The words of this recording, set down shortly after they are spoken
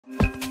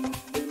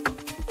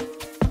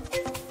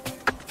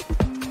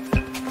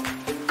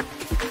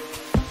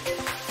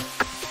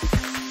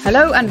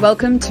Hello and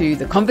welcome to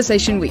The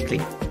Conversation Weekly.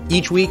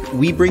 Each week,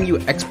 we bring you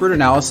expert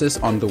analysis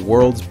on the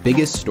world's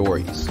biggest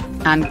stories.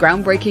 And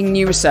groundbreaking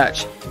new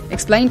research,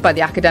 explained by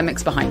the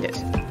academics behind it.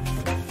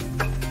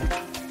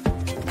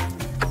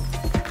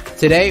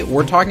 Today,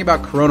 we're talking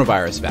about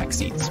coronavirus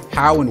vaccines,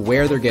 how and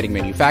where they're getting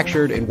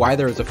manufactured, and why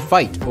there is a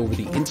fight over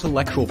the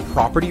intellectual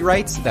property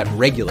rights that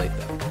regulate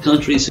them.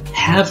 Countries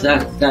have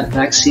that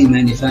vaccine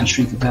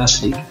manufacturing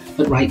capacity,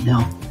 but right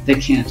now, they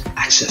can't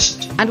access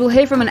it. And we'll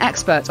hear from an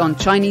expert on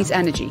Chinese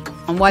energy,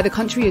 on why the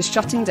country is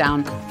shutting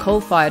down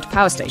coal-fired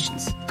power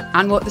stations,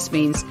 and what this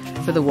means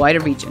for the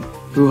wider region.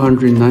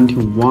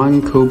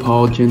 291 coal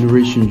power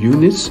generation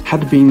units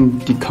had been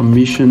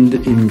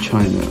decommissioned in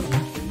China.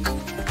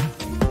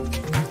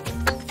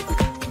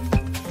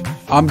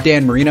 I'm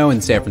Dan Marino in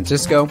San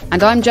Francisco.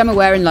 And I'm Gemma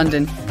Ware in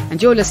London,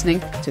 and you're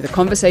listening to The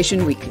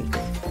Conversation Weekly.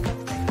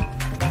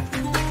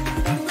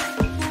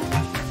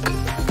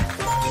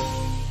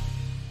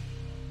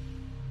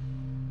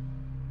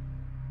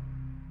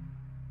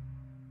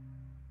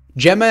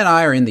 Gemma and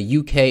I are in the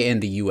UK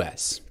and the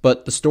US,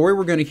 but the story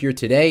we're going to hear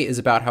today is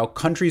about how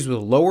countries with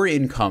lower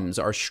incomes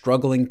are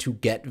struggling to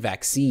get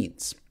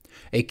vaccines.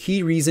 A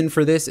key reason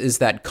for this is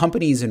that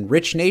companies in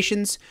rich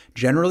nations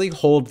generally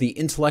hold the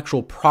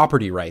intellectual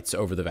property rights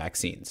over the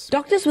vaccines.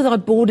 Doctors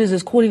Without Borders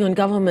is calling on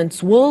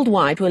governments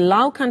worldwide to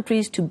allow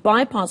countries to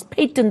bypass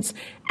patents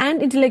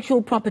and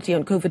intellectual property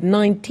on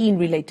COVID-19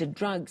 related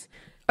drugs.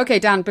 Okay,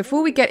 Dan,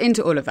 before we get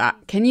into all of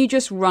that, can you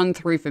just run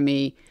through for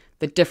me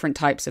the different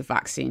types of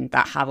vaccine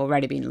that have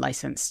already been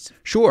licensed?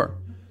 Sure.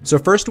 So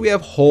first we have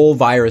whole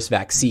virus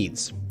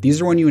vaccines. These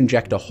are when you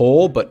inject a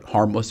whole but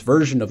harmless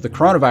version of the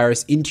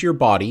coronavirus into your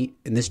body,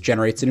 and this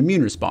generates an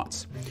immune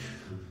response.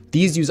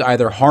 These use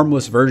either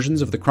harmless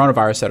versions of the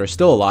coronavirus that are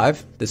still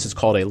alive, this is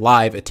called a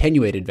live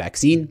attenuated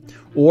vaccine,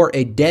 or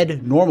a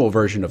dead normal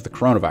version of the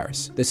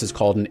coronavirus, this is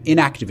called an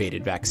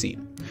inactivated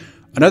vaccine.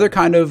 Another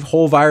kind of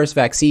whole virus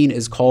vaccine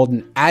is called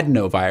an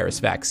adenovirus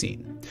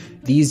vaccine.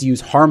 These use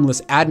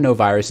harmless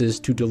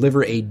adenoviruses to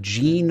deliver a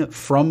gene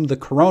from the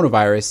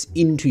coronavirus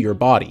into your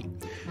body.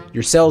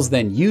 Your cells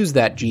then use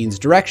that gene's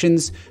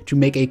directions to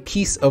make a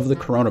piece of the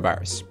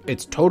coronavirus.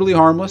 It's totally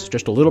harmless,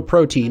 just a little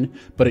protein,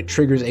 but it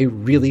triggers a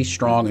really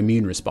strong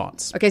immune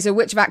response. Okay, so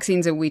which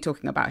vaccines are we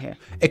talking about here?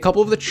 A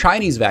couple of the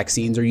Chinese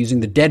vaccines are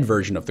using the dead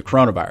version of the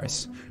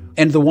coronavirus.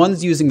 And the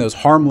ones using those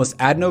harmless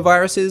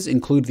adenoviruses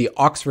include the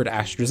Oxford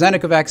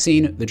AstraZeneca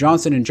vaccine, the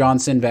Johnson &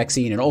 Johnson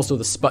vaccine, and also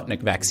the Sputnik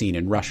vaccine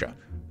in Russia.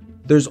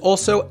 There's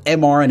also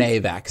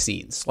mRNA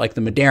vaccines, like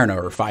the Moderna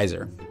or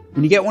Pfizer.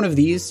 When you get one of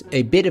these,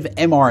 a bit of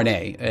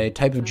mRNA, a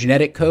type of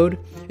genetic code,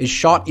 is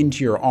shot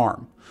into your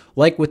arm.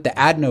 Like with the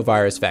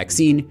adenovirus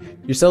vaccine,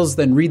 your cells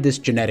then read this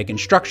genetic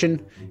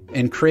instruction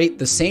and create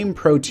the same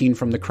protein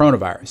from the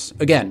coronavirus.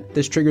 Again,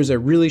 this triggers a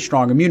really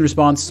strong immune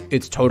response.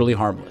 It's totally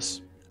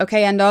harmless.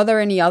 Okay, and are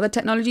there any other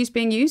technologies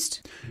being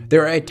used?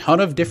 There are a ton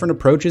of different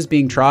approaches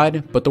being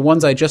tried, but the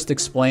ones I just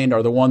explained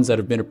are the ones that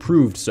have been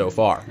approved so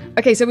far.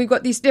 Okay, so we've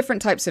got these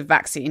different types of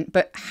vaccine,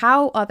 but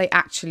how are they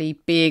actually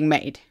being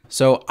made?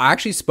 So I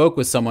actually spoke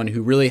with someone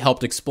who really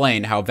helped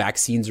explain how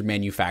vaccines are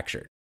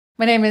manufactured.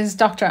 My name is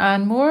Dr.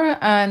 Anne Moore,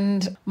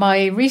 and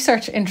my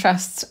research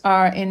interests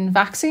are in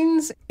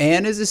vaccines.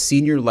 Anne is a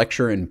senior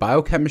lecturer in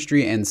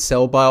Biochemistry and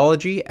Cell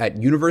Biology at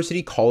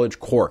University College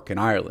Cork in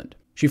Ireland.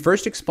 She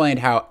first explained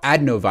how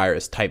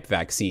adenovirus-type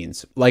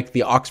vaccines, like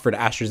the Oxford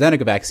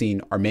AstraZeneca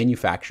vaccine, are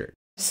manufactured.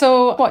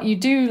 So what you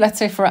do, let's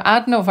say for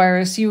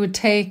adenovirus, you would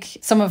take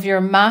some of your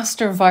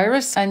master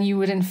virus and you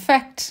would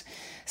infect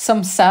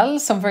some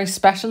cells, some very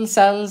special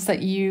cells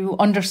that you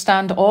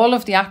understand all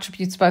of the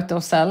attributes about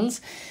those cells,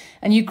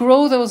 and you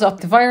grow those up.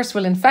 The virus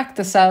will infect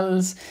the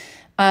cells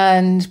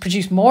and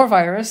produce more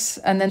virus,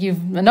 and then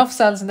you've enough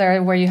cells in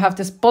there where you have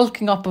this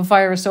bulking up of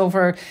virus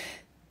over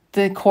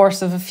the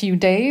course of a few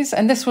days.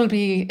 And this will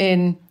be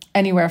in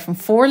anywhere from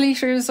 4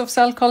 litres of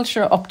cell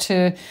culture up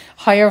to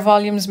higher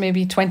volumes,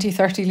 maybe 20,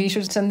 30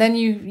 litres. And then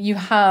you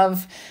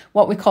have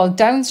what we call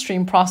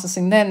downstream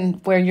processing then,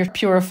 where you're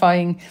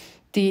purifying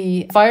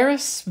the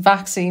virus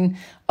vaccine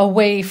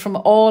away from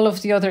all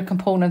of the other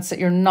components that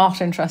you're not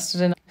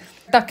interested in.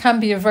 That can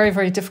be a very,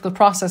 very difficult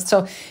process.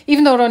 So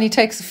even though it only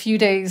takes a few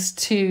days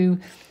to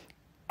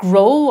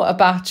grow a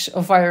batch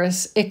of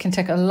virus, it can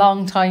take a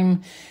long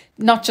time,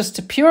 not just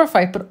to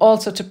purify it, but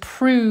also to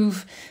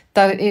prove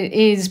that it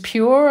is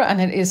pure and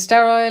it is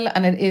sterile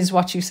and it is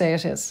what you say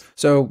it is.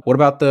 So what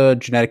about the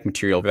genetic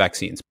material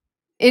vaccines?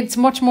 It's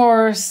much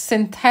more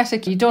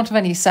synthetic. You don't have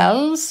any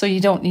cells, so you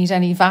don't need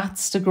any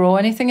vats to grow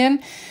anything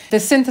in. The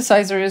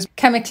synthesizer is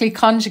chemically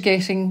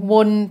conjugating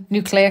one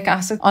nucleic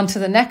acid onto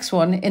the next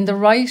one in the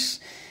right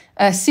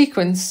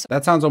sequence.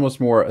 That sounds almost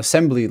more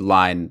assembly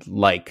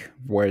line-like,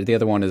 where the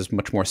other one is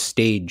much more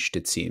staged,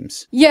 it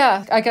seems.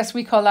 Yeah, I guess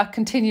we call that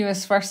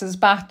continuous versus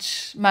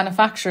batch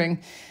manufacturing.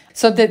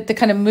 So the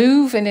kind of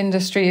move in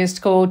industry is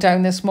to go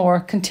down this more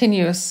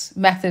continuous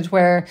method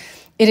where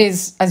it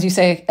is, as you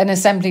say, an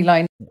assembly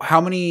line.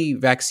 How many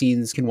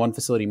vaccines can one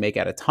facility make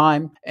at a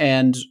time?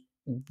 And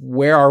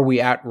where are we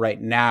at right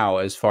now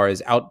as far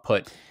as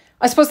output?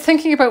 I suppose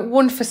thinking about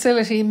one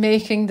facility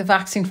making the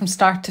vaccine from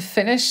start to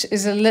finish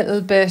is a little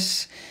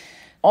bit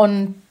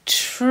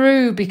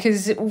untrue,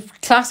 because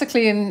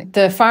classically in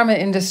the pharma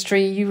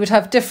industry, you would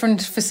have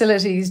different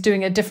facilities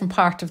doing a different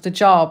part of the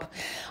job.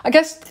 I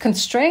guess the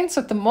constraints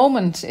at the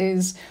moment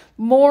is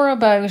more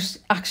about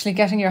actually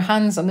getting your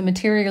hands on the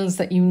materials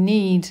that you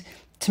need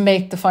to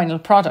make the final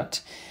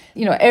product.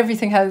 You know,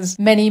 everything has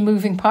many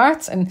moving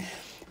parts, and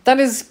that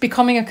is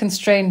becoming a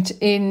constraint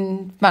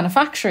in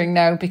manufacturing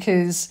now,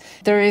 because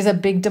there is a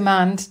big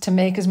demand to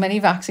make as many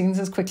vaccines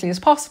as quickly as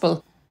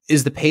possible.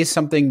 Is the pace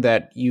something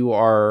that you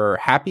are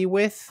happy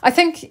with? I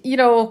think, you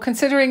know,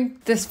 considering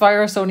this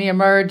virus only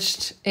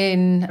emerged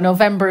in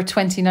November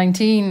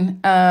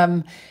 2019,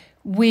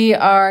 we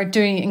are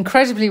doing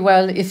incredibly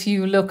well if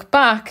you look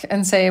back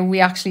and say we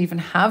actually even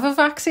have a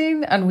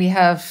vaccine and we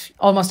have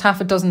almost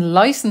half a dozen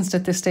licensed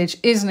at this stage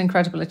is an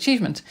incredible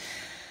achievement.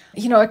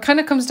 You know, it kind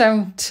of comes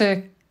down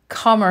to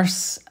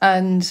commerce,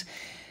 and,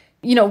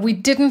 you know, we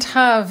didn't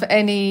have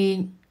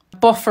any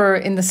buffer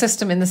in the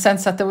system in the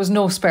sense that there was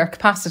no spare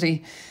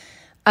capacity.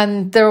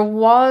 And there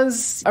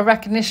was a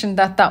recognition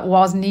that that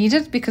was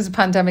needed because a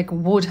pandemic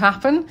would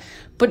happen,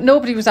 but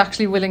nobody was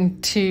actually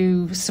willing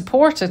to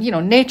support it. You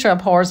know, nature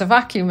abhors a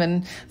vacuum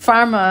and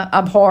pharma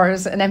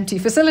abhors an empty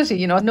facility.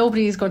 You know,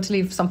 nobody is going to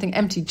leave something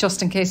empty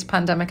just in case a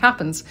pandemic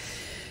happens.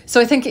 So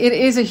I think it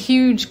is a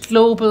huge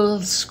global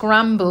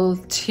scramble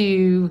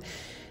to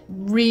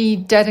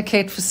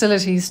rededicate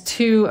facilities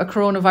to a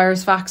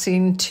coronavirus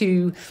vaccine,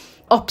 to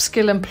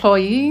upskill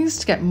employees,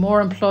 to get more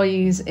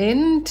employees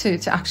in to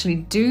actually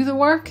do the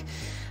work.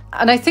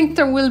 And I think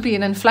there will be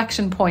an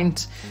inflection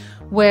point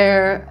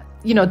where,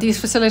 you know, these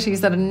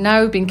facilities that are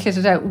now being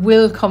kitted out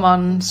will come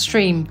on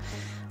stream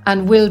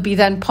and will be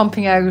then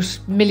pumping out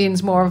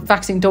millions more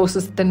vaccine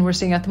doses than we're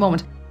seeing at the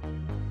moment.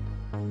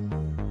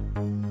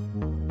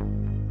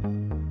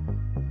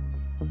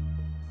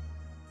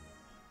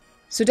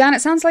 So Dan,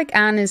 it sounds like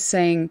Anne is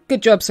saying,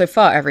 good job so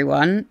far,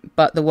 everyone,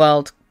 but the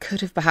world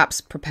could have perhaps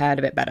prepared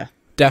a bit better.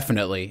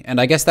 Definitely. And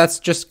I guess that's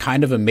just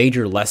kind of a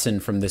major lesson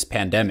from this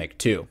pandemic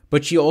too.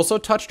 But she also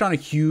touched on a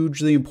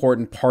hugely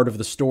important part of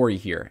the story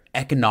here,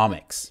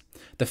 economics.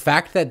 The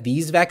fact that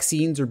these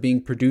vaccines are being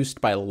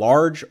produced by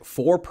large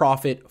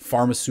for-profit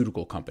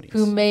pharmaceutical companies.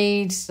 Who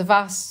made the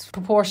vast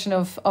proportion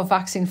of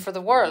vaccine for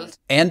the world.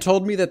 Anne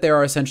told me that there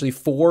are essentially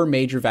 4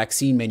 major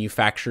vaccine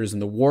manufacturers in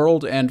the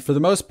world, and for the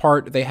most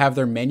part, they have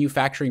their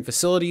manufacturing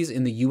facilities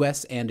in the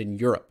US and in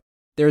Europe.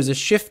 There's a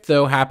shift,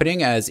 though,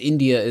 happening as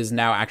India is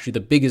now actually the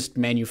biggest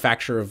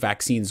manufacturer of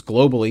vaccines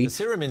globally. The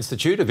Serum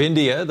Institute of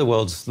India, the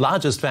world's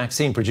largest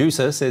vaccine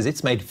producer, says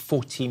it's made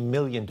 40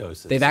 million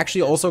doses. They've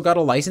actually also got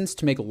a license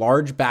to make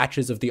large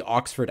batches of the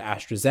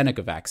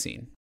Oxford-AstraZeneca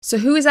vaccine. So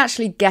who is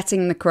actually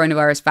getting the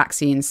coronavirus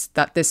vaccines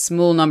that this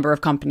small number of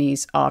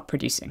companies are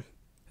producing?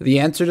 The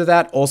answer to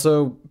that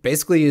also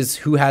basically is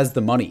who has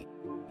the money.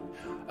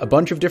 A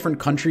bunch of different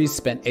countries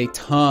spent a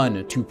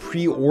ton to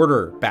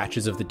pre-order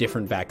batches of the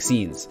different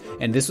vaccines,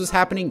 and this was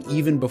happening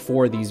even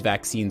before these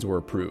vaccines were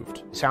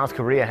approved. South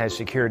Korea has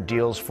secured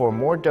deals for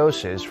more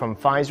doses from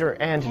Pfizer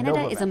and Canada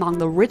Novavax. is among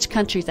the rich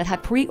countries that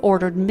had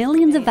pre-ordered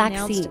millions of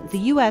vaccines. The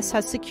U.S.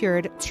 has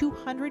secured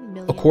 200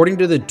 million. According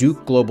to the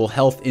Duke Global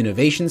Health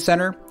Innovation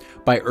Center,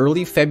 by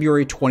early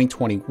February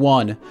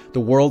 2021, the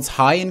world's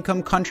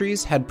high-income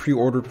countries had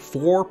pre-ordered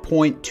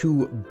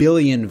 4.2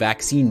 billion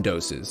vaccine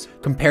doses,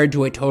 compared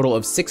to a total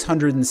of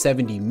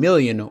 670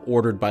 million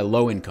ordered by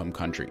low-income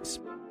countries.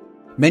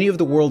 Many of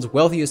the world's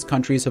wealthiest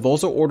countries have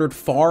also ordered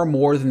far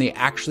more than they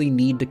actually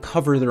need to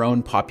cover their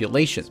own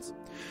populations.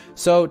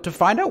 So, to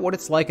find out what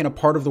it's like in a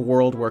part of the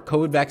world where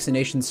COVID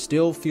vaccinations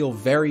still feel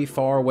very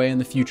far away in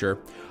the future,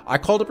 I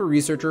called up a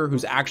researcher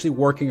who's actually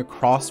working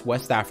across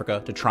West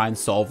Africa to try and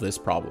solve this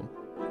problem.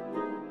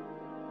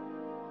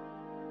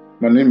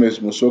 My name is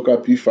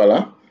Mosoka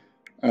Fallah.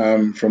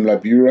 I'm from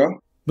Liberia.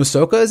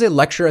 Mosoka is a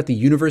lecturer at the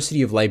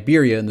University of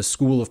Liberia in the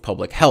School of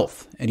Public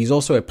Health, and he's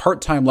also a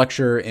part-time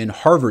lecturer in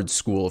Harvard's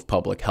School of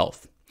Public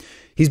Health.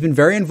 He's been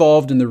very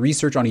involved in the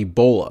research on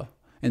Ebola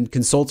and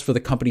consults for the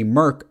company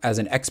Merck as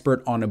an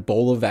expert on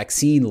Ebola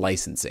vaccine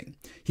licensing.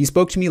 He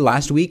spoke to me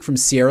last week from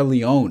Sierra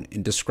Leone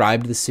and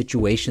described the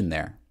situation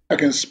there. I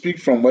can speak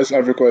from West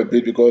Africa a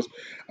bit because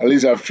at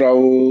least I've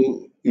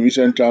traveled in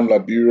recent time,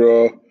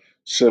 Liberia,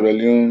 Sierra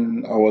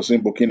Leone, I was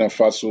in Burkina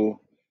Faso,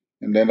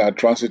 and then I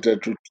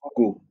transited through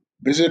Togo.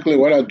 Basically,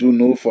 what I do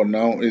know for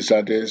now is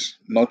that there's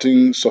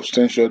nothing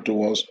substantial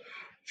towards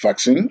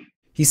vaccine.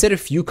 He said a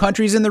few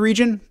countries in the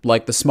region,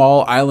 like the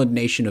small island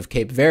nation of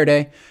Cape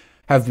Verde,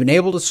 have been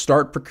able to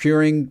start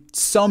procuring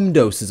some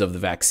doses of the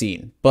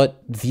vaccine,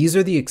 but these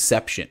are the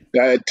exception.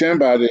 There are attempts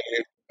by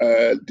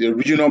the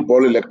regional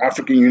body like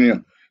African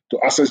Union to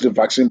access the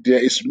vaccine.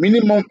 There is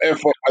minimum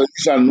effort, at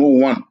least I know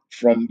one,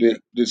 from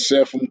the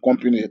cell phone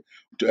company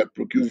to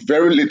procure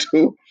very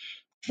little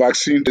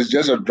vaccine. It's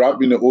just a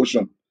drop in the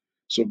ocean.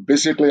 So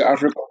basically,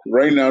 Africa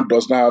right now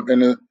does not have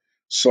any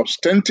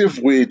substantive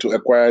way to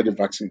acquire the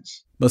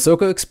vaccines.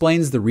 Mosoka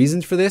explains the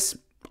reasons for this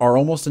are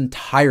almost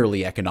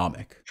entirely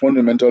economic.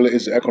 Fundamentally,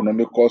 it's the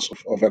economic cost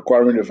of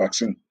acquiring the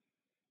vaccine.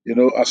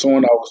 As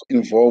someone that was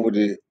involved with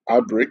the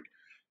outbreak,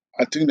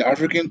 I think the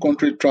African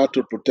country tried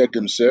to protect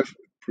themselves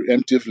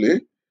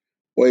preemptively,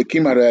 but it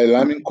came at an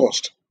alarming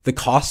cost. The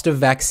cost of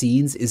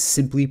vaccines is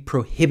simply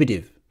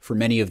prohibitive for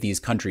many of these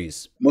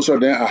countries. Most of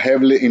them are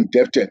heavily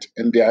indebted,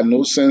 and there are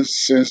no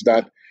sense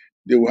that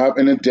they will have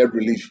any debt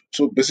relief.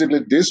 So basically,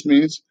 this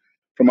means,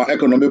 from an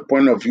economic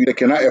point of view, they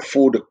cannot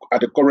afford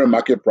at the current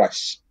market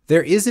price.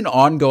 There is an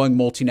ongoing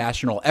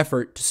multinational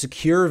effort to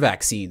secure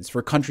vaccines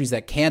for countries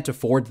that can't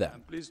afford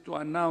them. Pleased to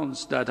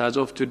announce that as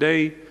of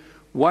today,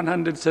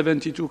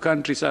 172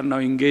 countries are now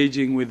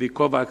engaging with the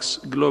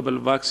COVAX Global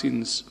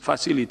Vaccines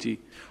Facility.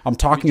 I'm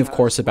talking, of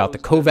course, about the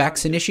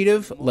COVAX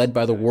initiative led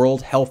by the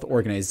World Health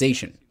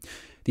Organization.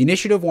 The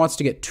initiative wants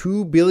to get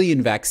 2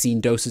 billion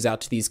vaccine doses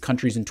out to these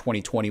countries in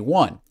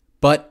 2021,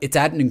 but it's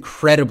at an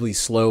incredibly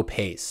slow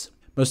pace.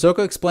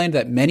 Mosoka explained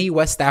that many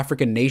West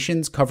African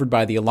nations covered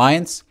by the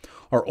alliance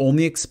are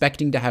only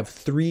expecting to have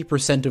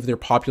 3% of their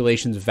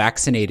populations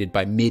vaccinated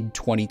by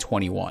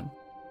mid-2021.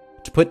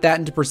 To put that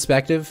into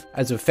perspective,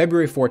 as of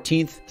February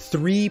 14th,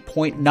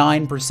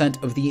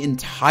 3.9% of the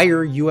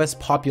entire US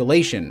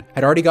population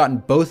had already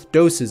gotten both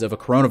doses of a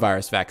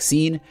coronavirus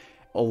vaccine.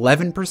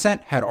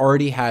 11% had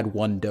already had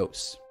one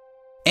dose.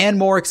 And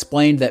Moore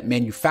explained that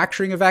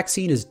manufacturing a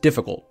vaccine is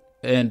difficult,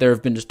 and there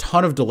have been a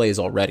ton of delays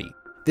already.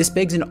 This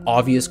begs an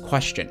obvious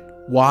question.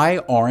 Why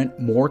aren't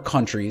more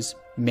countries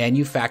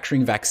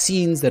manufacturing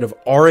vaccines that have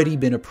already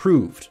been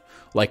approved,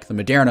 like the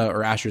Moderna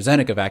or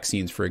AstraZeneca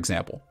vaccines, for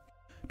example?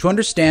 To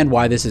understand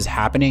why this is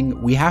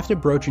happening, we have to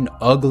broach an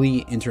ugly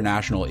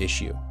international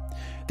issue.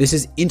 This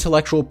is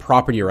intellectual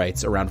property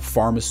rights around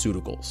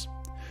pharmaceuticals.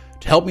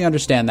 To help me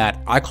understand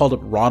that, I called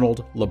up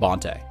Ronald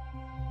Labonté.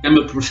 I'm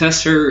a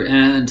professor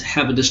and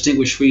have a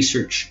distinguished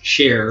research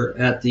chair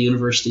at the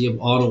University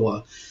of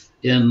Ottawa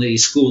in the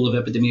School of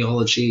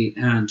Epidemiology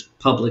and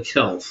Public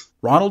Health.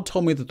 Ronald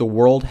told me that the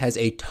world has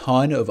a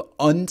ton of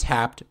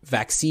untapped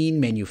vaccine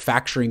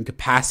manufacturing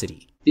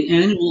capacity. The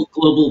annual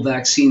global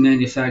vaccine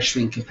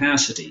manufacturing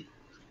capacity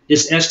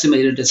is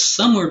estimated at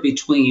somewhere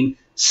between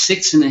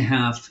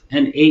 6.5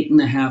 and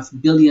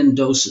 8.5 billion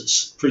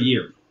doses per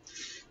year.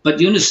 But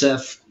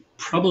UNICEF,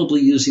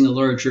 probably using a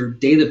larger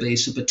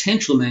database of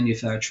potential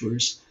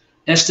manufacturers,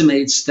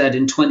 estimates that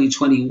in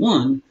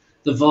 2021,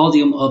 the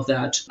volume of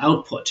that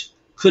output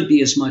could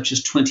be as much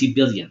as 20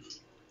 billion.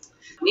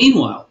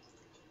 Meanwhile,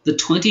 the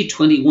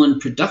 2021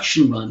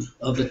 production run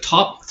of the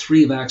top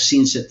 3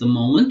 vaccines at the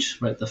moment,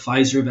 right, the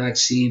Pfizer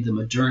vaccine, the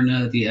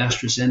Moderna, the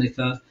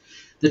AstraZeneca,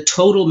 the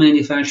total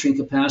manufacturing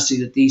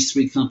capacity that these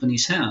 3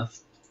 companies have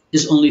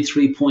is only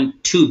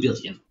 3.2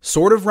 billion.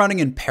 Sort of running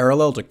in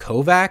parallel to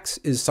COVAX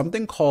is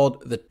something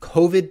called the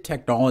COVID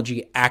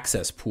Technology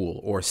Access Pool,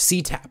 or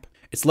CTAP.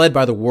 It's led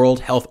by the World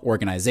Health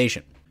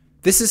Organization.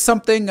 This is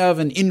something of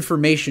an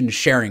information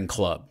sharing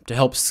club to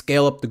help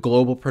scale up the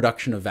global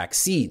production of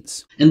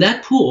vaccines. And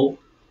that pool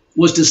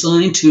was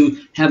designed to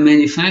have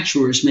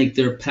manufacturers make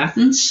their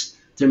patents,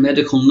 their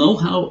medical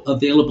know-how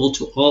available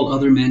to all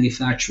other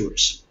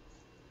manufacturers.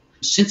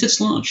 Since its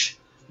launch,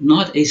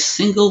 not a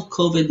single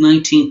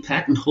COVID-19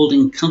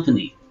 patent-holding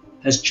company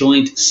has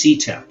joined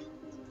CTAP.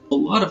 A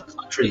lot of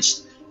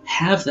countries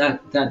have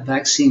that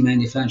vaccine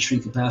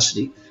manufacturing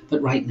capacity,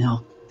 but right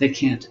now they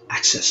can't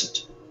access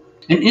it.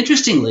 And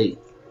interestingly,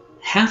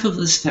 half of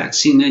this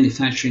vaccine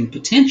manufacturing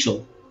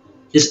potential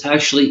is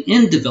actually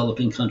in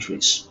developing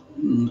countries.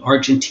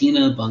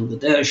 Argentina,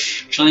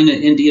 Bangladesh, China,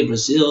 India,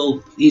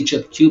 Brazil,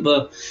 Egypt,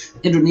 Cuba,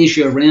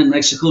 Indonesia, Iran,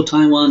 Mexico,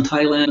 Taiwan,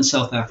 Thailand, and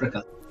South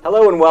Africa.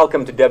 Hello and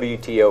welcome to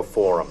WTO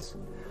Forums.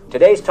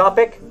 Today's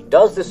topic,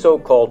 does the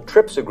so-called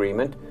TRIPS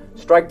agreement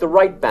strike the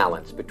right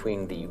balance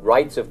between the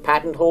rights of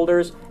patent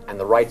holders and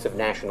the rights of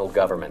national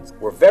governments?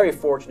 We're very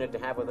fortunate to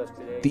have with us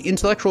today. The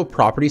intellectual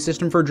property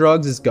system for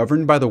drugs is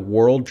governed by the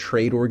World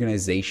Trade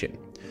Organization.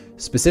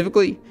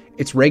 Specifically,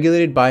 it's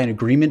regulated by an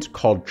agreement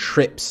called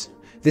TRIPS.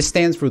 This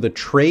stands for the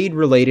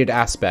Trade-Related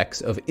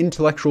Aspects of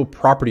Intellectual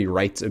Property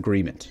Rights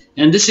Agreement.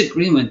 And this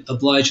agreement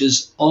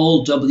obliges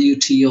all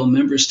WTO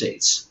member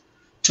states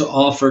to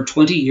offer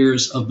 20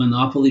 years of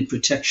monopoly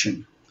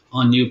protection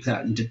on new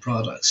patented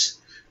products.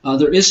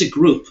 There is a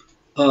group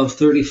of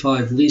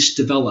 35 least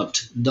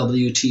developed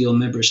WTO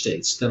member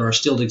states that are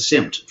still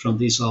exempt from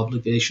these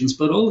obligations,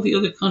 but all of the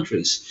other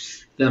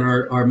countries that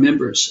are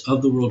members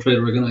of the World Trade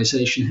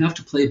Organization have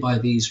to play by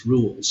these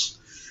rules.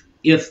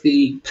 If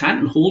the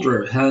patent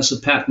holder has a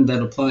patent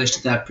that applies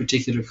to that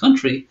particular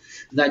country,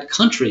 that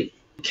country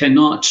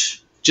cannot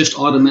just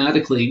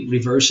automatically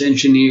reverse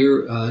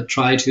engineer,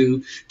 try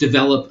to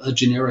develop a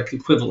generic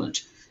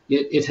equivalent.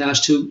 It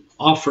has to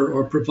offer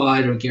or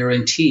provide or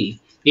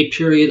guarantee a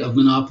period of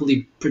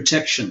monopoly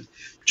protection,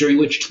 during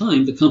which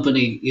time the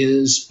company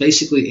is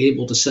basically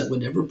able to set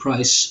whatever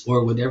price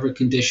or whatever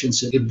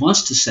conditions it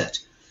wants to set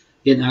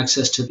in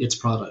access to its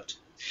product.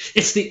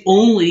 It's the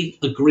only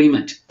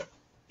agreement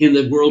in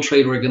the World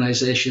Trade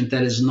Organization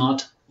that is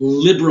not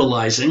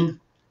liberalizing,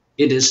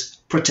 it is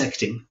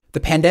protecting. The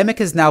pandemic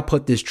has now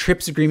put this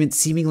TRIPS agreement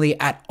seemingly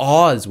at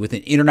odds with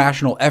an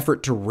international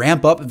effort to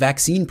ramp up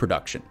vaccine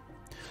production.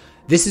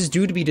 This is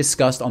due to be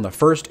discussed on the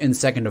 1st and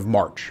 2nd of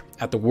March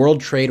at the World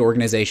Trade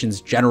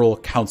Organization's General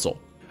Council.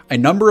 A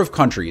number of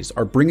countries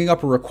are bringing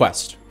up a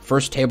request,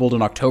 first tabled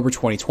in October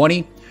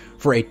 2020,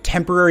 for a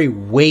temporary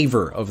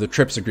waiver of the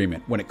TRIPS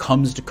agreement when it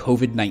comes to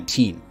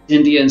COVID-19.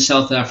 India and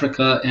South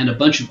Africa and a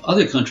bunch of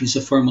other countries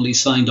have formally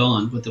signed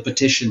on with the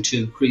petition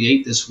to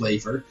create this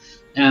waiver.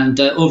 And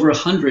over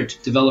 100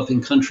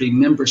 developing country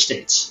member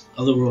states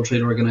of the World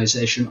Trade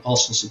Organization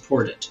also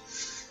support it.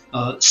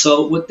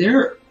 So what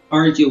they're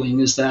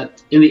arguing is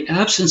that in the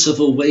absence of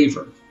a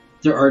waiver,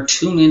 there are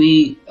too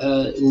many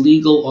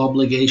legal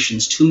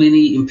obligations, too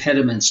many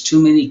impediments,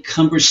 too many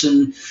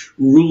cumbersome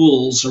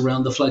rules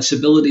around the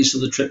flexibilities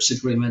of the TRIPS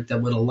agreement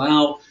that would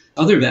allow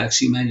other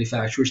vaccine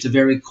manufacturers to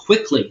very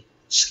quickly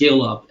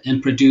scale up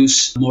and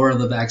produce more of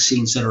the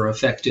vaccines that are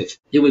effective.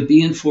 It would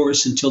be in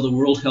force until the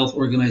World Health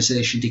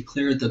Organization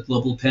declared the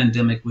global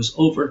pandemic was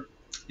over.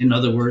 In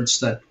other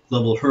words, that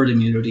global herd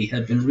immunity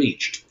had been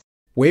reached.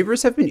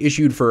 Waivers have been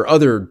issued for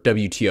other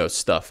WTO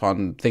stuff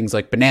on things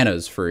like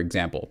bananas, for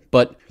example,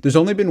 but there's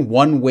only been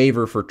one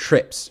waiver for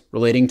TRIPS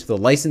relating to the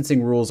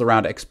licensing rules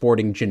around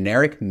exporting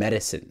generic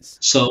medicines.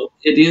 So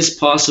it is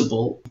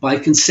possible by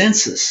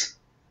consensus,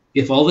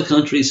 if all the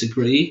countries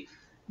agree,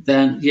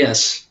 then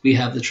yes, we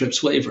have the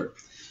TRIPS waiver.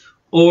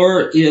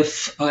 Or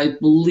if I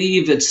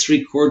believe it's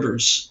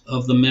 3/4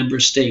 of the member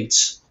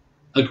states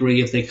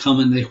agree, if they come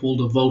and they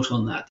hold a vote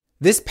on that.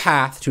 This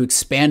path to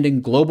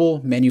expanding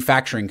global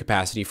manufacturing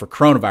capacity for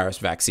coronavirus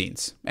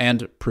vaccines,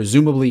 and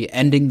presumably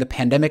ending the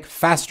pandemic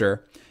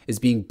faster, is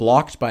being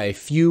blocked by a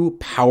few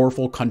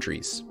powerful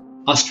countries.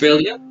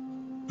 Australia,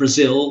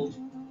 Brazil,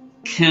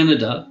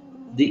 Canada,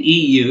 the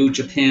EU,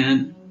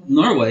 Japan,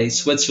 Norway,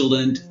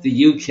 Switzerland, the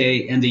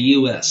UK, and the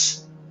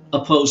US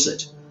oppose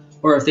it.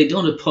 Or if they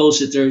don't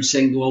oppose it, they're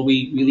saying, well,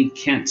 we really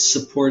can't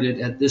support it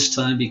at this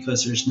time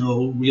because there's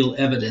no real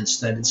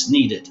evidence that it's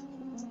needed.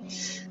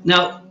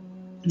 Now,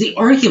 the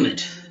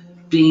argument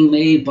being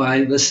made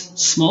by this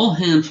small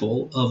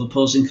handful of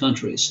opposing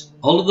countries,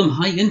 all of them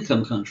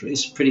high-income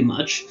countries, pretty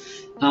much,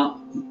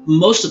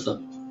 most of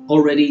them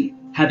already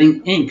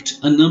having inked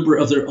a number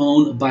of their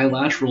own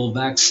bilateral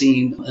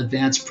vaccine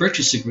advance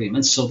purchase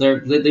agreements, so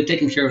they've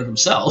taken care of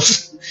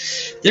themselves.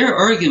 Their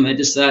argument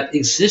is that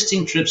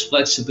existing TRIPS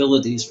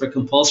flexibilities for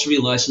compulsory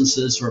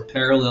licenses or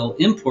parallel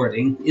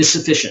importing is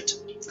sufficient.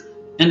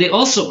 And they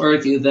also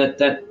argue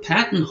that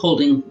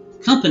patent-holding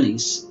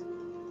companies,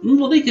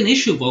 well, they can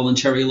issue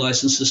voluntary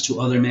licenses to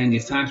other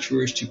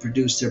manufacturers to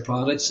produce their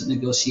products at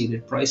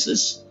negotiated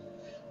prices.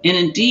 And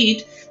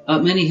indeed,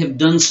 many have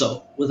done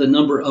so with a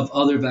number of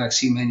other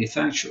vaccine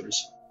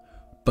manufacturers.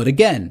 But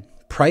again,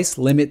 price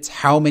limits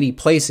how many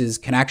places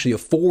can actually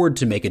afford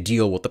to make a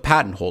deal with the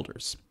patent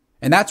holders.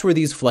 And that's where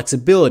these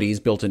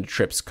flexibilities built into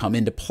TRIPS come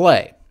into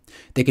play.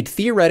 They could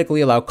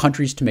theoretically allow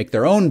countries to make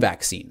their own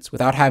vaccines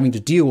without having to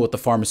deal with the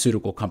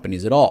pharmaceutical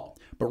companies at all.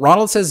 But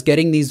Ronald says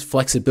getting these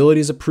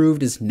flexibilities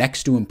approved is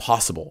next to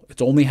impossible.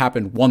 It's only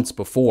happened once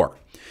before.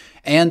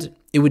 And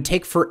it would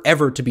take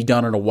forever to be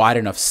done on a wide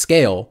enough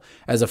scale,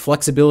 as the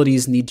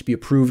flexibilities need to be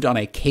approved on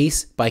a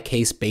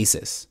case-by-case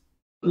basis.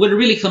 What it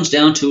really comes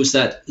down to is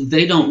that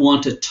they don't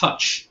want to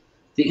touch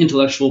the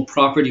intellectual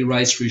property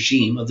rights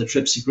regime of the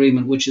TRIPS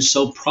agreement, which is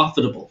so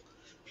profitable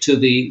to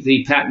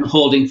the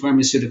patent-holding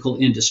pharmaceutical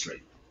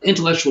industry.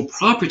 Intellectual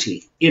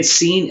property, it's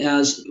seen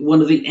as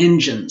one of the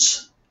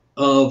engines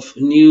of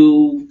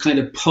new kind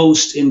of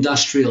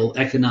post-industrial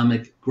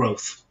economic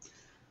growth.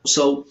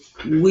 So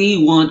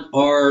we want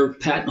our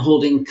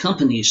patent-holding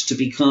companies to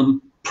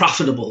become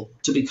profitable,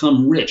 to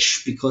become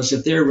rich, because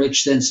if they're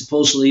rich, then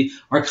supposedly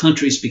our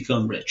countries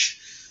become rich.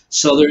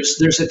 So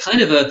there's a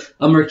kind of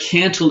a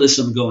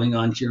mercantilism going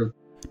on here.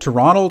 To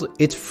Ronald,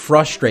 it's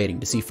frustrating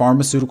to see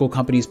pharmaceutical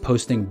companies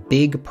posting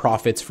big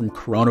profits from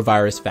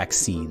coronavirus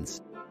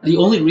vaccines. The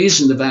only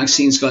reason the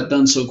vaccines got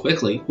done so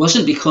quickly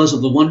wasn't because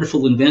of the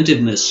wonderful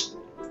inventiveness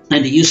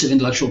and the use of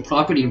intellectual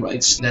property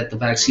rights that the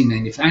vaccine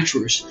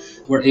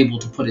manufacturers were able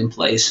to put in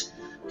place.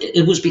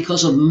 It was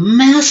because of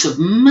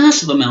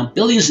massive amount,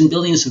 billions and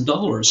billions of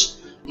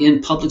dollars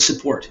in public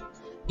support,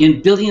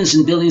 in billions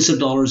and billions of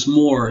dollars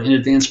more in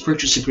advance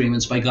purchase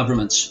agreements by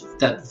governments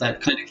that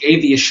kind of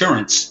gave the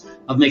assurance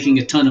of making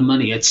a ton of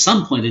money at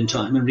some point in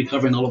time and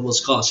recovering all of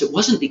those costs. It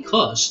wasn't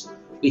because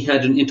we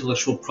had an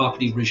intellectual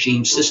property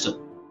regime system.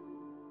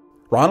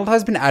 Ronald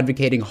has been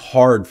advocating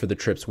hard for the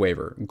TRIPS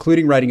waiver,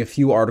 including writing a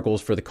few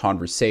articles for The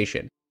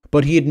Conversation.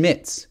 But he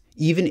admits,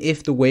 even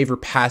if the waiver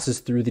passes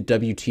through the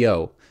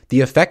WTO,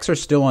 the effects are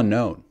still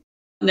unknown.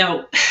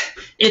 Now,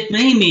 it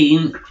may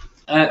mean,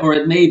 or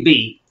it may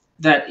be,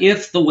 that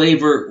if the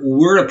waiver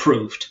were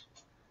approved,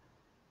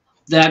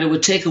 that it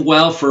would take a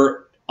while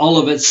for all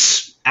of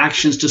its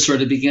actions to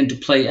sort of begin to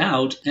play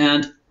out,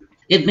 and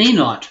it may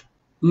not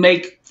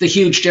make the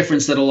huge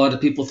difference that a lot of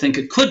people think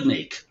it could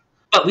make.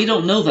 But we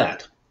don't know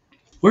that.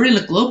 We're in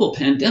a global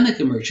pandemic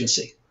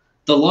emergency.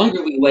 The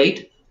longer we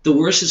wait, the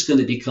worse it's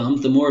going to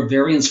become, the more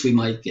variants we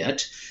might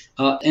get.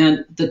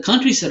 And the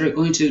countries that are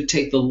going to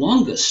take the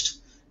longest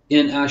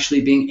in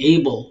actually being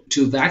able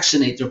to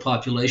vaccinate their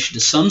population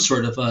to some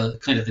sort of a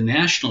kind of a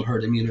national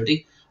herd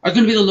immunity are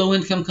going to be the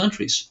low-income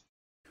countries.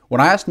 When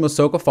I asked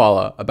Mosoka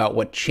Fallah about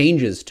what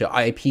changes to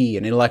IP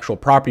and intellectual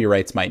property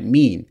rights might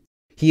mean,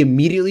 he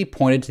immediately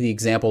pointed to the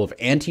example of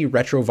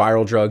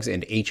antiretroviral drugs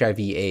and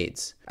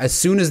HIV/AIDS. As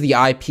soon as the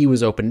IP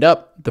was opened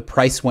up, the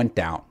price went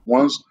down.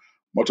 Once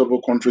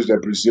multiple countries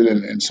like Brazil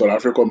and South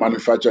Africa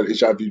manufactured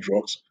HIV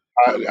drugs,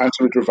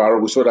 antiretroviral,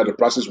 we saw that the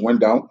prices went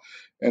down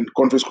and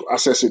countries could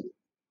access it.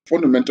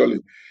 Fundamentally,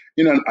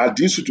 in an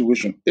ideal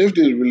situation, if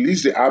they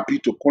release the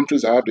IP to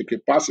countries that have the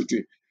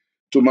capacity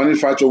to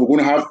manufacture, we're going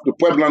to have the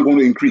pipeline going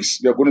to increase.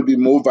 There are going to be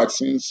more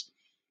vaccines.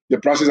 The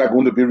prices are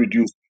going to be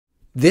reduced.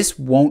 This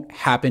won't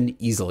happen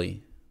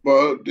easily.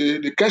 But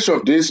the catch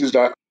of this is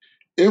that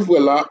if we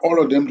allow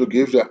all of them to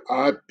give their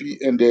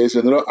IP and there is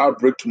another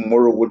outbreak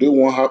tomorrow, they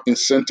won't have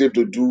incentive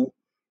to do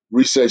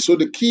research. So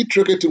the key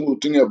tricky thing we're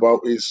thinking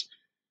about is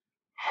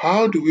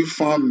how do we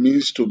find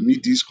means to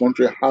meet these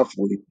countries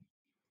halfway,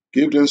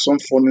 give them some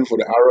funding for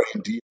the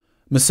R&D.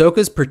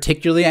 Mosoka's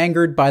particularly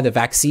angered by the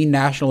vaccine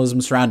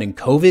nationalism surrounding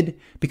COVID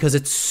because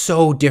it's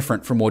so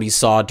different from what he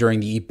saw during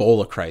the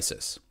Ebola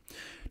crisis.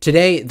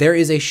 Today, there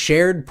is a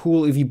shared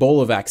pool of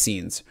Ebola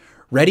vaccines,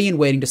 ready and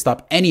waiting to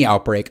stop any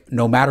outbreak,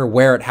 no matter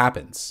where it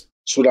happens.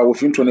 So that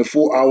within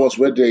 24 hours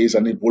where there is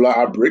an Ebola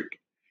outbreak,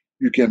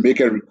 you can make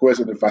a request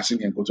and the vaccine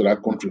can go to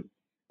that country,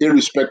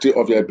 irrespective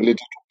of their ability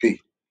to pay.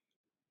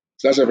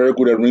 So that's a very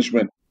good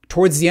arrangement.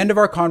 Towards the end of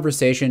our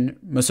conversation,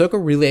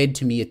 Mosoka relayed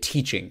to me a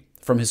teaching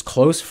from his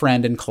close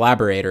friend and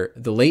collaborator,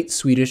 the late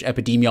Swedish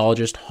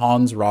epidemiologist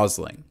Hans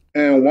Rosling.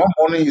 And one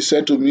morning he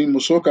said to me,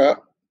 Mosoka,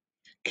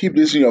 keep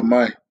this in your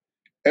mind.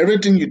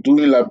 Everything you do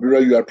in Liberia,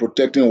 you are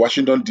protecting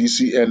Washington,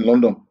 D.C. and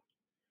London.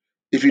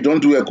 If you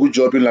don't do a good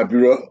job in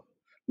Liberia,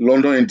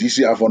 London and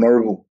D.C. are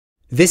vulnerable.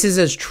 This is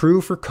as true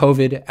for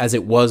COVID as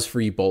it was for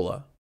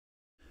Ebola.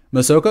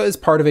 Mosoka is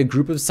part of a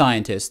group of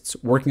scientists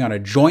working on a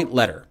joint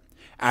letter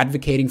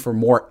advocating for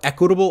more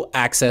equitable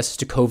access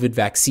to COVID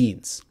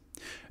vaccines.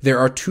 There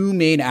are two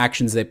main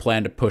actions they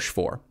plan to push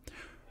for.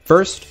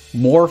 First,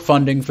 more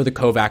funding for the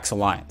COVAX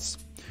Alliance.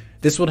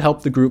 This would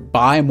help the group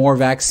buy more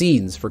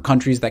vaccines for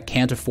countries that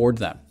can't afford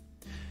them.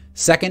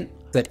 Second,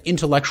 that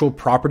intellectual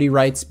property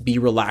rights be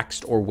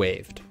relaxed or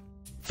waived.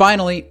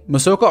 Finally,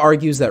 Mosoka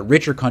argues that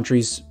richer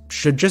countries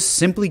should just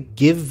simply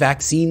give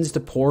vaccines to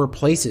poorer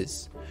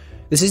places.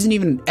 This isn't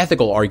even an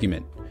ethical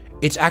argument.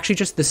 It's actually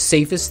just the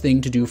safest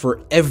thing to do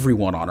for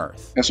everyone on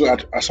Earth. And so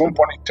at some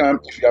point in time,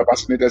 if you are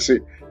vaccinated, say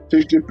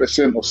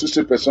 50% or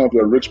 60% of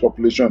your rich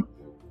population,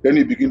 then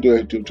you begin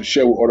to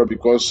share with others,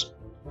 because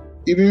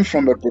even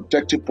from a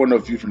protective point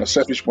of view, from a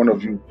selfish point of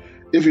view,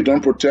 if you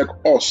don't protect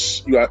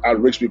us, you are at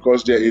risk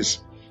because there is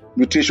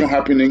mutation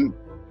happening.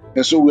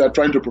 And so we are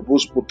trying to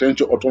propose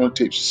potential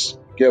alternatives.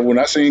 Okay, we're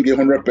not saying get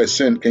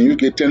 100%, can you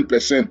get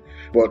 10%?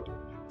 But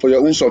for your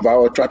own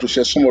survival, try to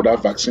share some of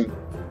that vaccine.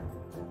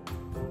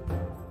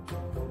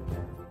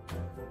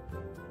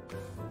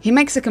 He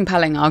makes a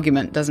compelling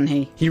argument, doesn't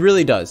he? He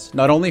really does,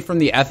 not only from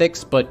the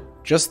ethics, but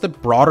just the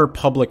broader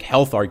public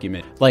health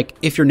argument. Like,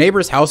 if your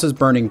neighbor's house is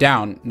burning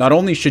down, not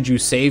only should you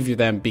save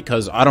them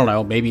because, I don't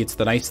know, maybe it's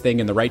the nice thing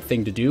and the right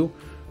thing to do,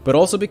 but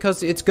also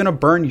because it's going to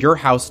burn your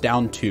house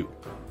down too.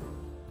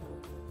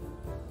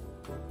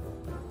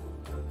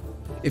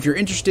 If you're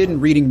interested in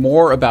reading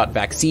more about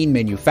vaccine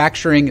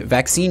manufacturing,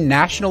 vaccine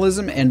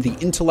nationalism, and the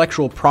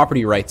intellectual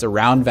property rights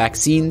around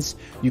vaccines,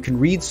 you can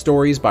read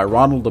stories by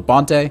Ronald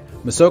Labonté,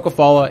 Mosoka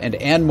Fallah, and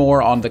Anne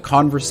Moore on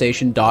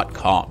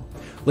theconversation.com.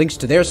 Links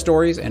to their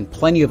stories and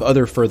plenty of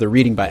other further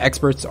reading by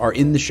experts are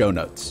in the show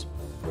notes.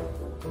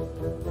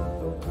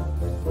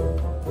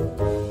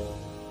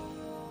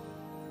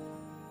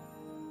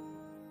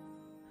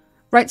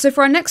 Right, so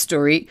for our next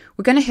story,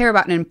 we're going to hear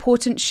about an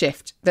important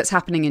shift that's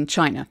happening in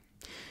China.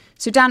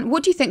 So Dan,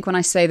 what do you think when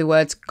I say the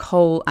words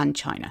coal and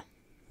China?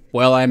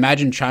 Well, I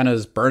imagine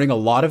China's burning a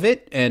lot of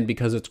it, and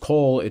because it's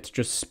coal, it's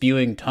just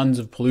spewing tons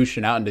of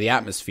pollution out into the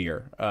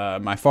atmosphere.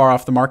 Am I far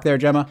off the mark there,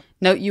 Gemma?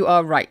 No, you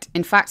are right.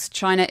 In fact,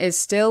 China is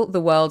still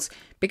the world's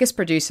biggest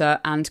producer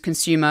and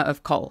consumer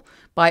of coal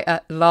by a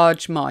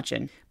large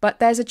margin. But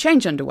there's a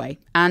change underway,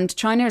 and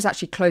China is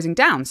actually closing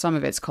down some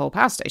of its coal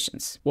power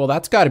stations. Well,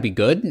 that's got to be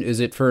good.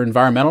 Is it for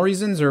environmental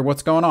reasons, or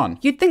what's going on?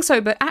 You'd think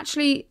so, but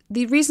actually,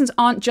 the reasons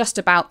aren't just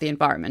about the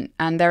environment,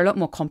 and they're a lot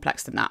more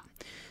complex than that.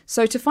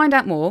 So to find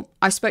out more,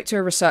 I spoke to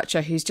a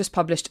researcher who's just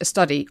published a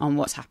study on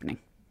what's happening.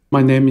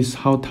 My name is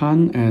Hao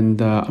Tan,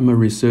 and I'm a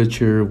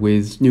researcher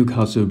with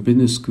Newcastle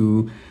Business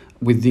School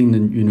within the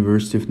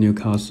University of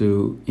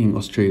Newcastle in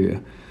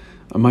Australia.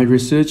 My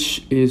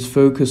research is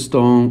focused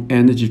on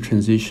energy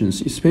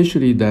transitions,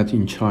 especially that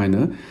in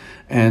China,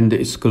 and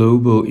its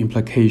global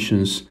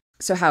implications.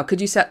 So how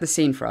could you set the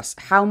scene for us?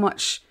 How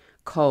much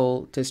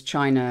coal does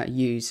China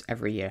use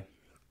every year?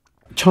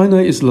 China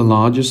is the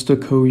largest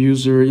coal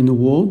user in the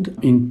world.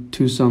 In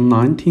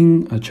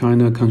 2019,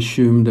 China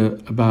consumed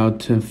about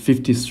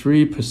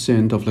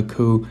 53% of the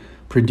coal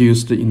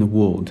produced in the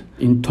world.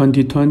 In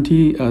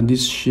 2020,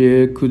 this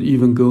share could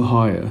even go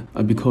higher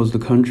because the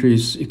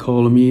country's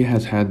economy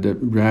has had a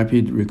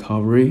rapid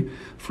recovery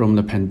from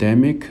the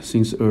pandemic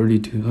since early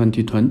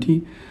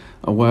 2020,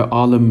 while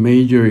other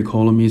major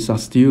economies are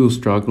still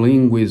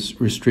struggling with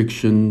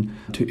restriction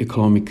to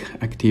economic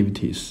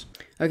activities.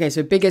 Okay,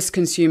 so biggest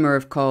consumer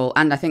of coal,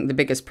 and I think the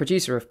biggest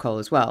producer of coal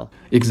as well.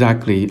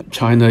 Exactly.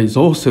 China is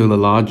also the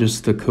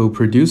largest coal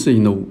producer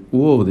in the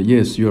world.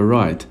 Yes, you're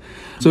right.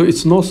 So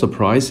it's not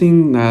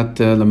surprising that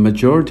the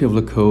majority of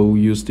the coal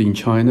used in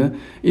China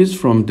is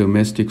from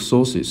domestic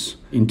sources.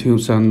 In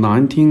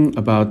 2019,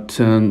 about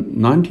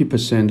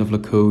 90% of the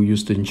coal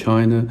used in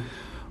China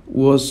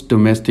was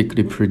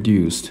domestically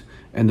produced,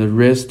 and the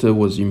rest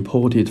was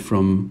imported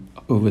from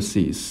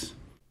overseas.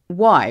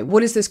 Why?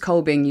 What is this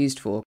coal being used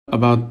for?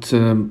 About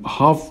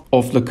half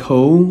of the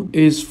coal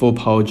is for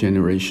power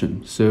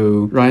generation.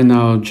 So right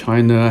now,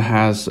 China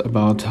has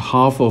about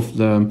half of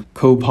the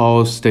coal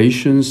power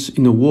stations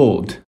in the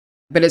world.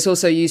 But it's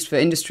also used for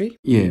industry?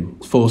 Yeah,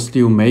 for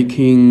steel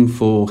making,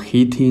 for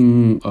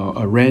heating,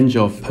 a range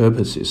of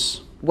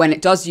purposes. When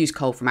it does use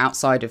coal from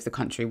outside of the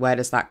country, where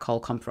does that coal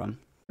come from?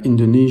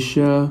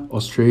 Indonesia,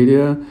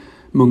 Australia,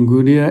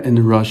 Mongolia, and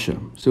Russia.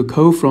 So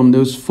coal from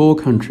those 4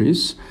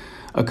 countries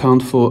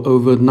account for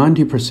over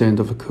 90%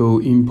 of the coal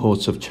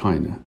imports of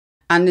China.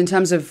 And in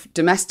terms of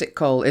domestic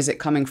coal, is it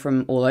coming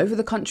from all over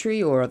the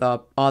country, or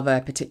are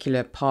there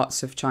particular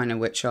parts of China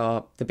which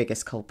are the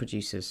biggest coal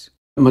producers?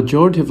 The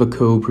majority of the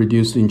coal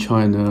produced in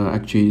China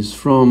actually is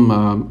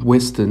from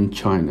Western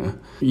China.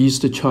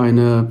 East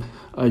China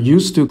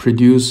used to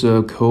produce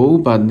coal,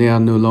 but they are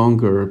no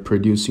longer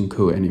producing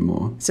coal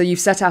anymore. So you've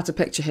set out a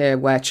picture here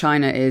where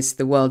China is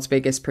the world's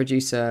biggest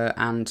producer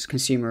and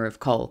consumer of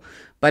coal,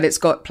 but it's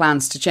got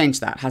plans to change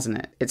that, hasn't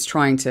it? It's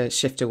trying to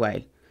shift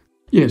away.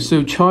 Yes,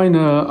 so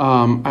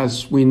China,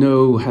 as we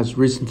know, has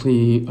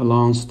recently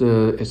announced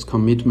its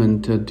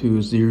commitment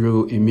to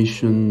zero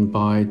emission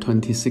by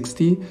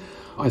 2060.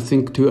 I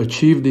think to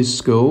achieve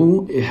this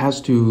goal, it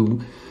has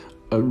to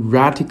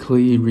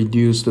radically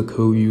reduce the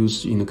coal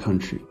use in the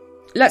country.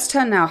 Let's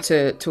turn now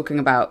to talking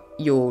about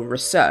your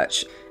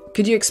research.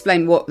 Could you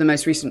explain what the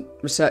most recent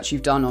research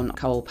you've done on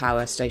coal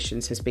power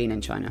stations has been in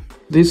China?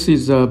 This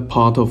is a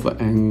part of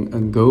an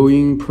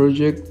ongoing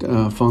project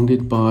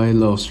funded by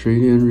the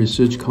Australian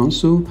Research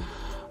Council.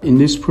 In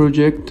this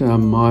project,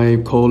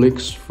 my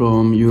colleagues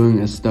from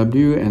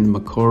UNSW and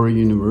Macquarie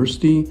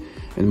University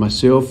and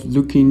myself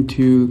look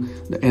into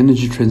the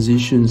energy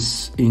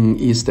transitions in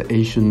East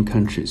Asian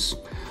countries,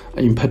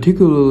 in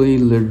particularly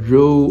the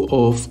role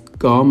of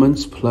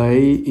governments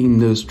play in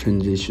those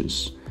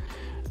transitions.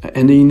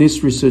 And in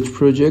this research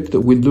project,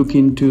 we look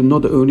into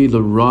not only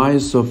the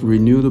rise of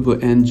renewable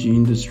energy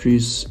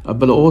industries,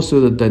 but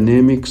also the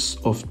dynamics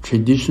of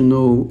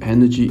traditional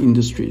energy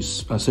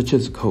industries, such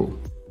as coal.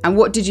 And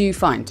what did you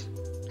find?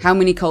 How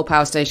many coal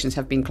power stations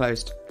have been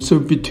closed? So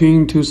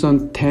between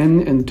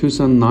 2010 and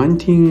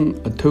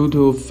 2019, a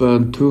total of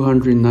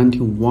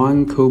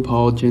 291 coal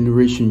power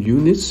generation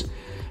units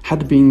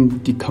had been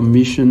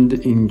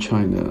decommissioned in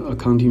China,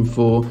 accounting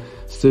for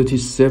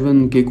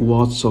 37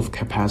 gigawatts of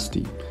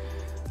capacity.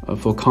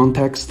 For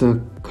context,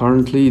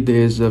 currently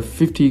there's a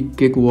 50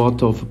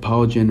 gigawatt of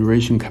power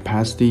generation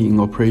capacity in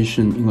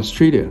operation in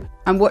Australia.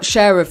 And what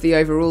share of the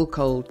overall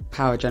coal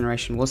power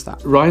generation was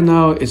that? Right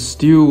now, it's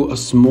still a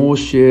small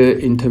share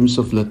in terms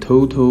of the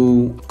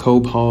total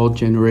coal power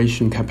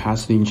generation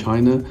capacity in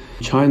China.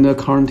 China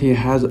currently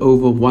has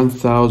over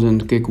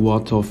 1,000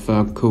 gigawatts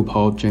of coal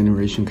power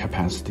generation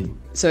capacity.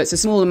 So it's a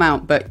small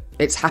amount, but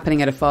it's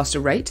happening at a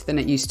faster rate than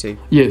it used to?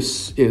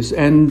 Yes.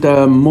 And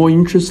more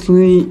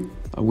interestingly,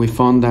 we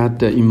found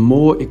that in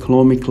more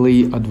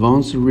economically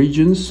advanced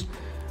regions,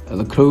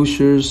 the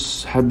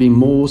closures have been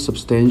more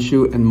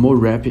substantial and more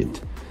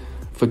rapid.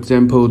 For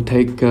example,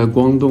 take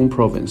Guangdong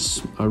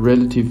province, a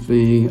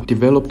relatively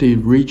developed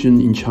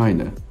region in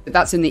China.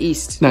 That's in the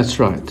east? That's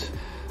right.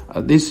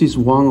 This is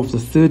one of the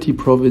 30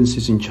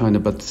 provinces in China,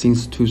 but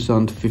since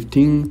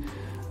 2015,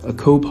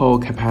 coal power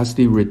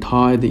capacity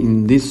retired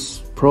in this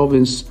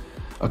province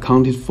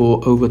accounted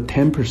for over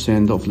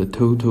 10% of the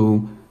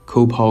total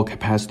coal power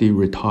capacity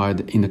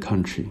retired in the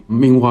country.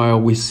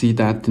 Meanwhile, we see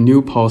that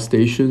new power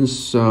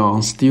stations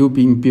are still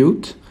being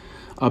built,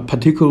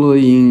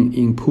 particularly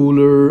in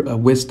poorer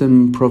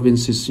western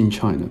provinces in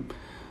China.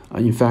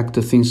 In fact,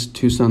 since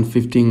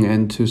 2015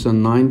 and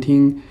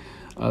 2019,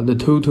 the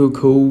total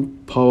coal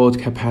power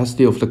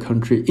capacity of the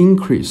country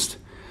increased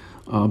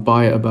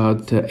by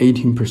about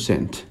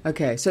 18%.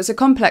 Okay, so it's a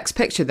complex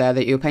picture there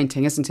that you're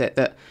painting, isn't it?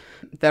 That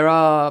there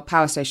are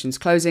power stations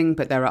closing,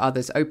 but there are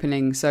others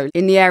opening. So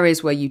in the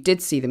areas where you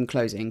did see them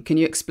closing, can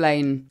you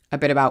explain a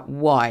bit about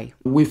why?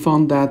 We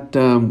found that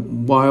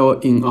while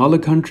in other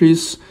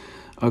countries,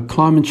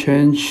 climate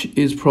change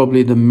is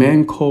probably the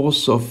main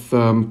cause of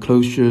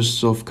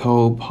closures of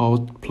coal power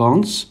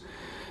plants,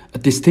 a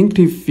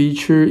distinctive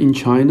feature in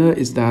China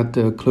is that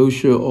the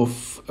closure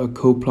of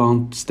coal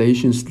plant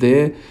stations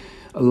there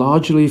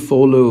largely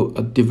follow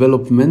a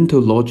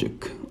developmental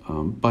logic.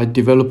 By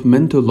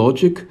developmental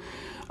logic,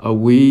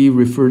 We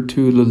refer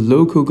to the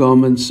local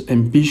government's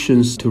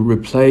ambitions to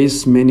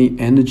replace many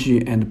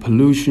energy and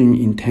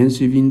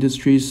pollution-intensive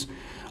industries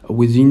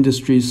with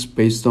industries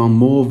based on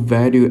more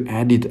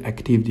value-added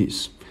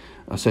activities,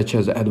 such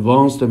as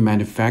advanced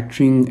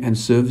manufacturing and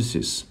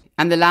services.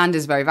 And the land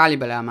is very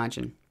valuable, I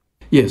imagine.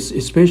 Yes,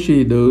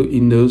 especially though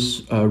in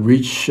those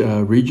rich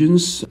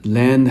regions,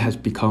 land has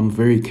become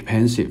very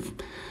expensive.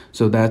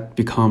 So that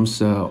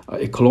becomes an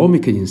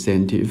economic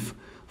incentive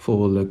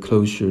for the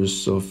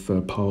closures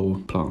of power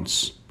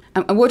plants.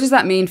 And what does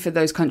that mean for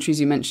those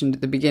countries you mentioned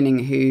at the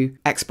beginning who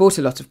export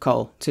a lot of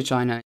coal to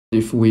China?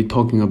 If we're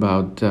talking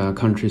about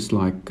countries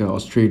like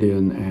Australia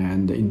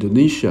and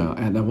Indonesia,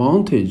 an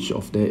advantage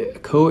of the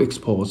coal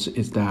exports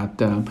is that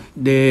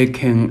they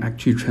can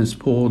actually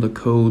transport the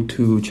coal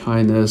to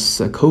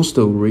China's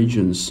coastal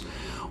regions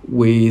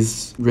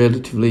with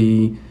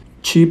relatively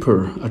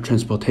cheaper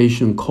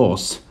transportation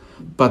costs.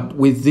 But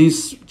with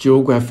this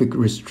geographic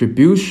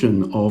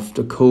distribution of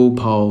the coal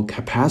power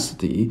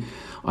capacity,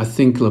 I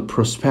think the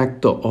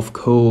prospect of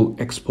coal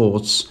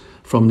exports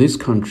from these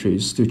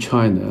countries to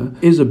China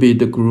is a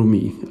bit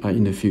gloomy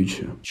in the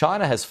future.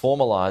 China has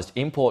formalised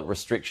import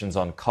restrictions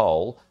on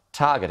coal,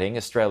 targeting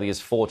Australia's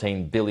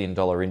 $14 billion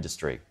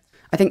industry.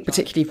 I think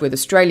particularly with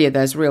Australia,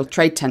 there's real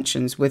trade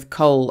tensions with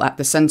coal at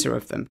the centre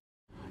of them.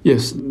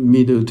 Yes,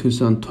 middle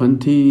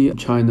 2020,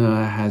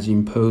 China has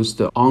imposed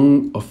an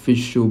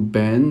unofficial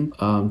ban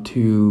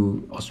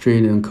to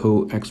Australian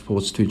coal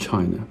exports to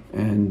China.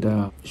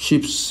 And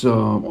ships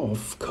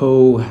of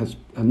coal have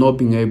not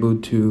been able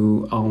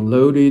to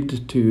unload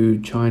it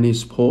to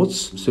Chinese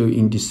ports. So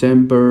in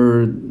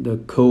December, the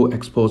coal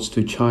exports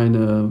to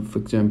China, for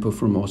example,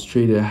 from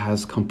Australia,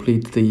 has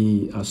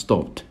completely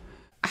stopped.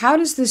 How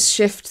does this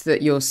shift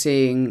that you're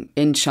seeing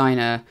in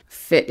China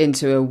fit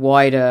into a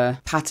wider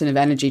pattern of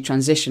energy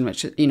transition,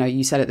 which,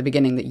 you said at the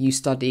beginning that you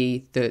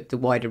study the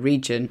wider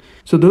region?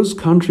 So those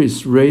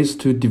countries race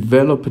to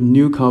develop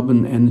new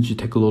carbon energy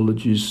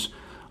technologies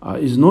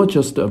is not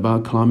just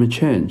about climate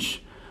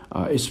change.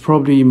 It's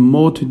probably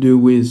more to do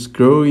with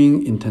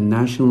growing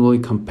internationally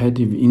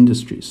competitive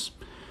industries.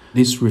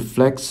 This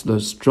reflects the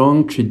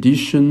strong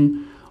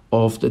tradition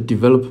of the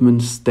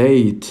development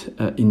state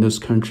in those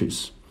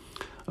countries,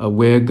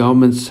 where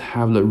governments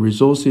have the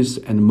resources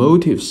and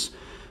motives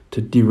to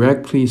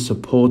directly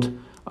support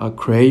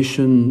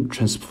creation,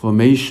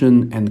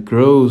 transformation, and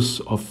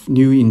growth of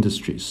new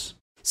industries.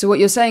 So what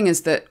you're saying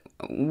is that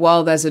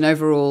while there's an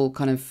overall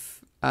kind of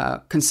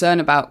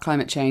concern about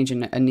climate change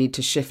and a need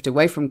to shift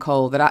away from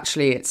coal, that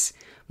actually it's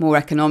more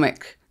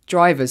economic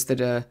drivers that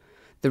are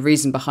the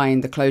reason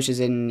behind the closures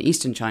in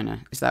eastern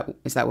China. Is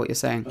that what you're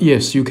saying?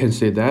 Yes, you can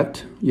say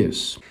that,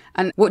 yes.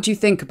 And what do you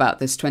think about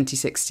this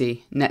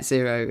 2060 net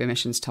zero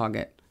emissions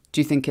target?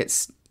 Do you think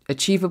it's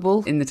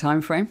achievable in the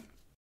time frame?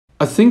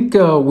 I think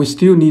we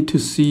still need to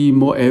see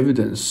more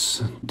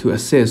evidence to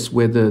assess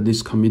whether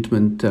this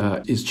commitment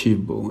is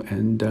achievable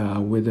and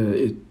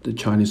whether the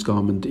Chinese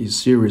government is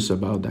serious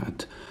about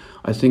that.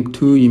 I think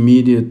two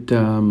immediate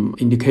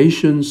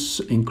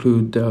indications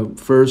include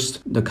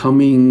first, the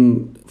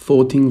coming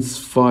 14th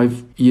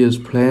five-year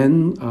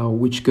plan,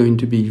 which is going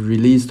to be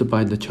released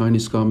by the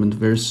Chinese government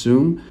very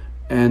soon.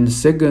 And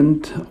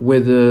second,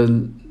 whether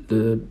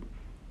the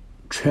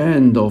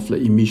trend of the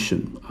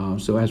emission.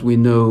 So as we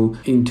know,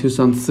 in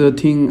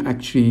 2013,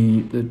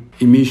 actually, the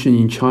emission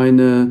in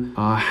China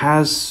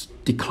has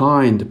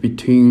declined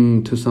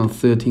between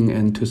 2013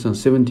 and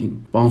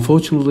 2017. But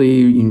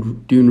unfortunately,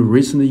 during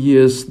recent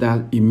years,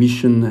 that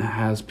emission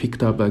has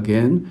picked up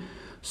again.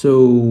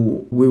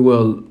 So we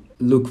will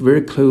look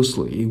very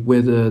closely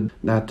whether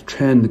that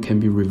trend can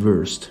be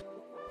reversed.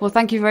 Well,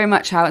 thank you very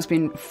much, Hao. It's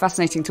been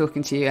fascinating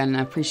talking to you, and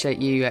I appreciate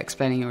you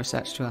explaining your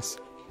research to us.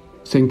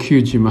 Thank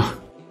you, Jima.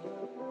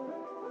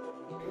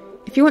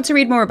 If you want to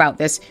read more about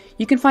this,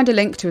 you can find a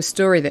link to a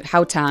story that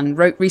Hao Tan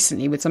wrote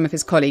recently with some of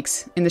his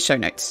colleagues in the show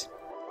notes.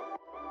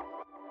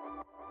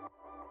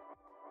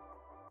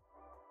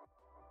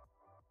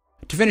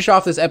 To finish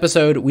off this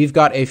episode, we've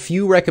got a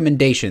few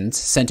recommendations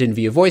sent in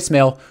via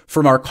voicemail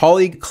from our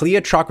colleague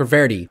Clea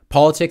Chakraverty,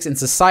 Politics and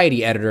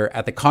Society Editor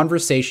at The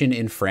Conversation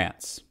in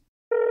France.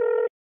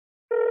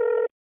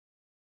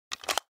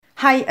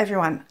 Hi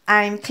everyone,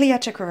 I'm Clea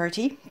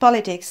Chakraverty,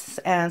 Politics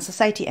and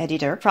Society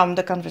Editor from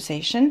The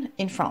Conversation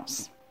in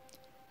France.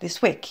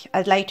 This week,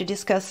 I'd like to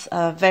discuss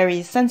a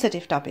very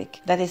sensitive topic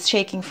that is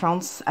shaking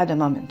France at the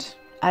moment.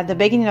 At the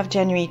beginning of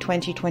January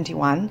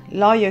 2021,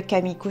 lawyer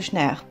Camille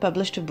Kouchner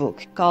published a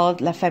book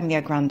called La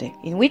Familia Grande,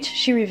 in which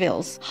she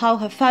reveals how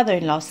her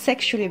father-in-law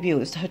sexually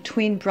abused her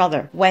twin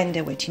brother when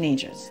they were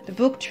teenagers. The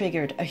book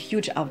triggered a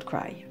huge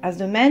outcry, as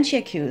the man she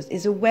accused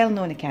is a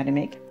well-known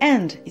academic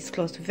and is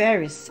close to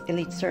various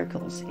elite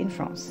circles in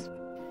France.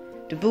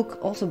 The book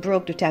also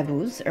broke the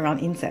taboos around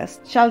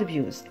incest, child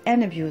abuse,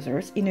 and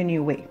abusers in a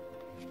new way.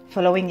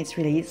 Following its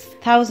release,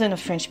 thousands of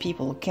French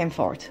people came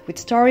forth with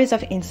stories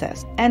of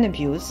incest and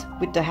abuse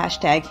with the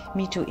hashtag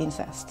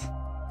 #MeTooIncest.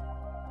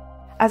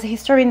 As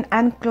historian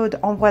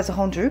Anne-Claude Ambroise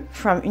Rendu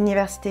from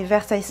Université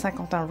Versailles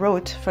Saint-Quentin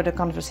wrote for The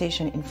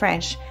Conversation in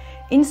French,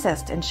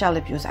 Incest and child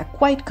abuse are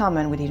quite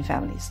common within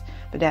families,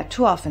 but they are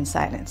too often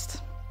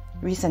silenced.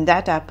 Recent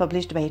data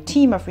published by a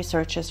team of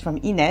researchers from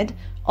INED,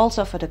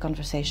 also for the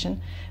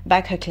conversation,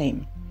 back her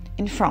claim.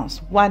 In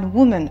France, 1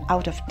 woman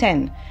out of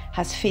 10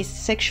 has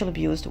faced sexual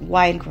abuse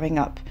while growing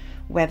up,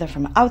 whether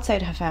from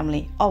outside her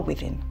family or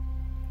within.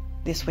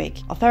 This week,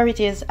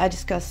 authorities are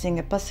discussing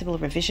a possible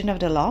revision of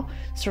the law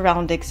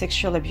surrounding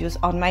sexual abuse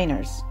on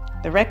minors.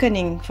 The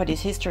reckoning for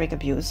this historic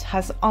abuse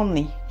has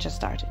only just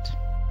started.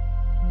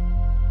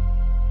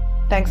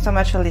 Thanks so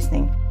much for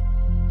listening.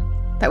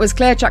 That was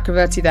Claire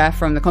Chakravarty there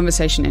from The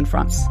Conversation in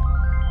France.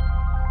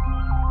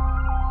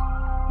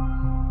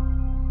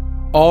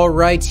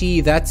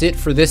 Alrighty, that's it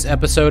for this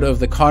episode of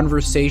The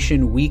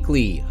Conversation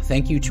Weekly.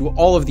 Thank you to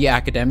all of the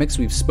academics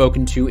we've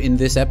spoken to in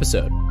this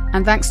episode.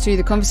 And thanks to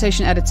The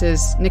Conversation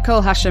editors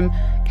Nicole Hashem,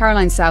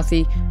 Caroline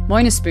Southey,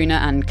 Moina Spooner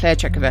and Claire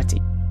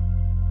Chakravarty.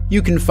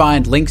 You can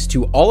find links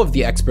to all of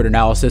the expert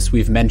analysis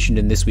we've mentioned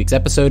in this week's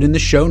episode in the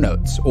show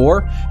notes,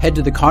 or head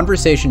to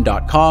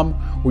theconversation.com,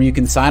 where you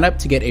can sign up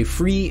to get a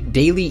free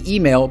daily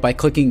email by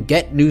clicking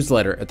Get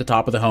Newsletter at the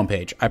top of the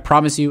homepage. I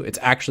promise you, it's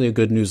actually a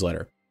good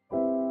newsletter.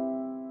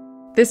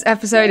 This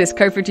episode is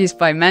co-produced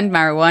by Mend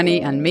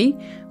Marawani and me,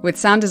 with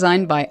sound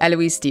design by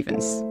Eloise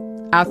Stevens.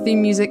 Our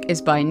theme music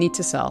is by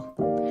Nita Saal.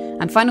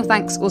 And final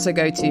thanks also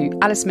go to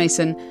Alice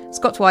Mason,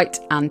 Scott White,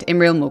 and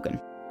Imriel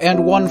Morgan.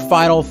 And one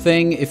final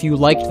thing, if you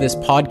liked this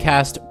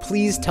podcast,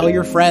 please tell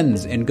your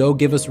friends and go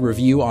give us a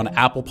review on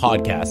Apple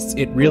Podcasts.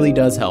 It really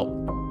does help.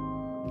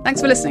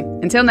 Thanks for listening.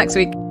 Until next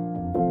week.